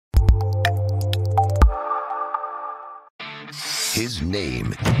His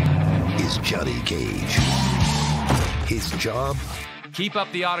name is Johnny Cage. His job? Keep up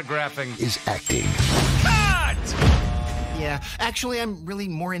the autographing. Is acting. Cut! Yeah, actually, I'm really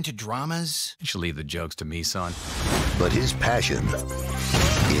more into dramas. You should leave the jokes to me, son. But his passion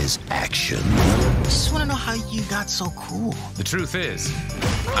is action. I just want to know how you got so cool. The truth is,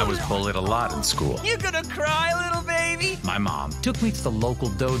 I was bullied a lot in school. You gonna cry, little baby? My mom took me to the local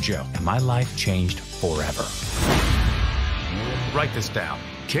dojo, and my life changed forever. Write this down.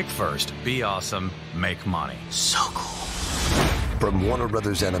 Kick first, be awesome, make money. So cool. From Warner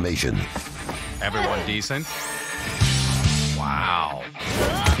Brothers Animation. Everyone decent? Wow.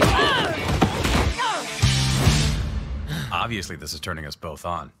 Obviously, this is turning us both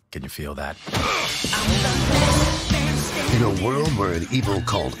on. Can you feel that? In a world where an evil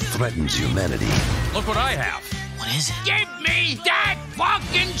cult threatens humanity. Look what I have. What is it? Give me that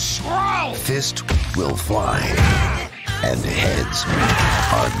fucking scroll! Fist will fly. And heads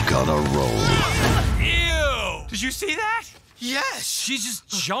are gonna roll. Ew! Did you see that? Yes! She just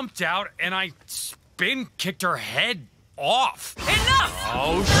jumped out and I spin kicked her head off. Enough!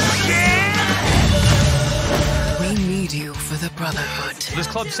 Oh, shit! We need you for the Brotherhood. This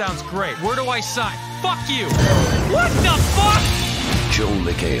club sounds great. Where do I sign? Fuck you! What the fuck? Joe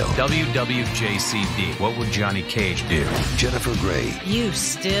McHale. WWJCD. What would Johnny Cage do? Jennifer Grey. You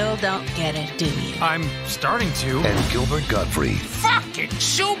still don't get it, do you? I'm starting to. And Gilbert Gottfried. Fucking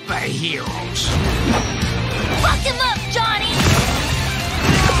superheroes! Fuck him up, Johnny!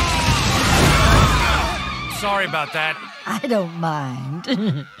 Sorry about that. I don't mind.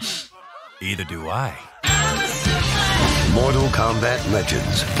 Either do I. Mortal Kombat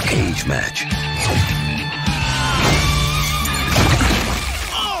Legends. Cage match.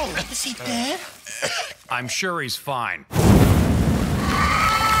 Is he dead? I'm sure he's fine.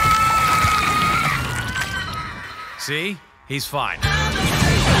 See? He's fine.